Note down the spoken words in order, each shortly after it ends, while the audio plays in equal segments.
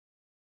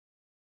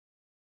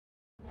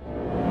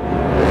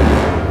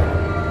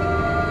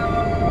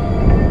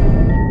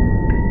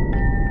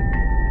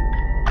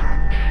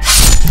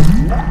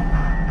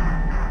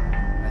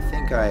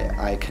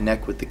I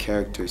connect with the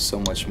characters so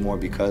much more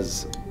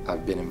because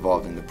I've been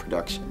involved in the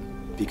production.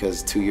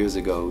 Because 2 years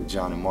ago,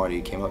 John and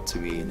Marty came up to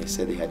me and they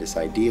said they had this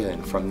idea,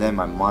 and from then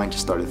my mind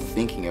just started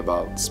thinking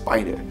about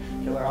Spider.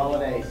 Killer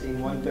Holiday, scene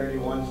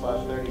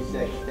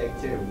 131/36,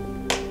 take 2.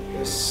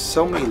 There's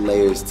so many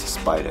layers to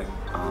Spider.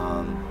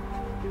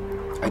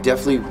 I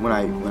definitely, when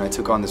I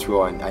took on this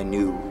role, I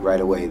knew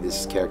right away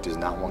this character is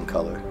not one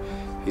color.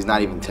 He's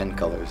not even 10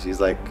 colors. He's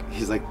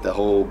like the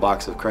whole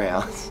box of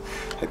crayons,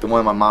 like the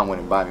one my mom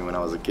wouldn't buy me when I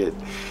was a kid.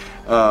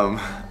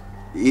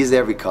 He's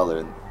every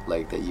color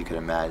like that you could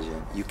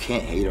imagine. You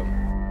can't hate him.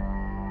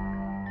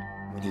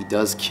 When he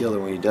does kill or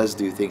when he does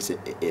do things,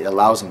 it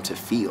allows him to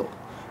feel,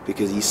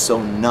 because he's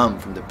so numb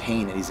from the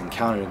pain that he's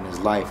encountered in his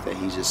life that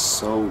he's just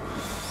so.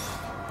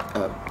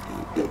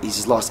 He's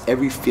just lost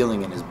every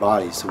feeling in his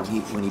body. So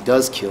when he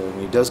does kill, when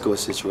he does go to a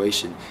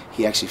situation,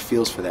 he actually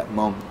feels for that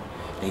moment,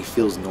 and he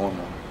feels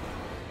normal.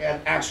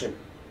 And action.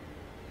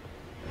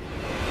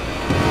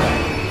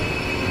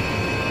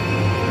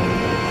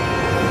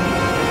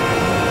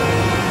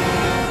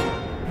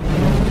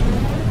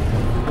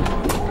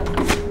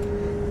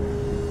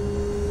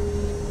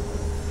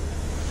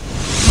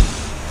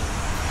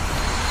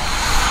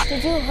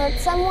 Did you hurt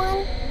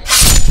someone?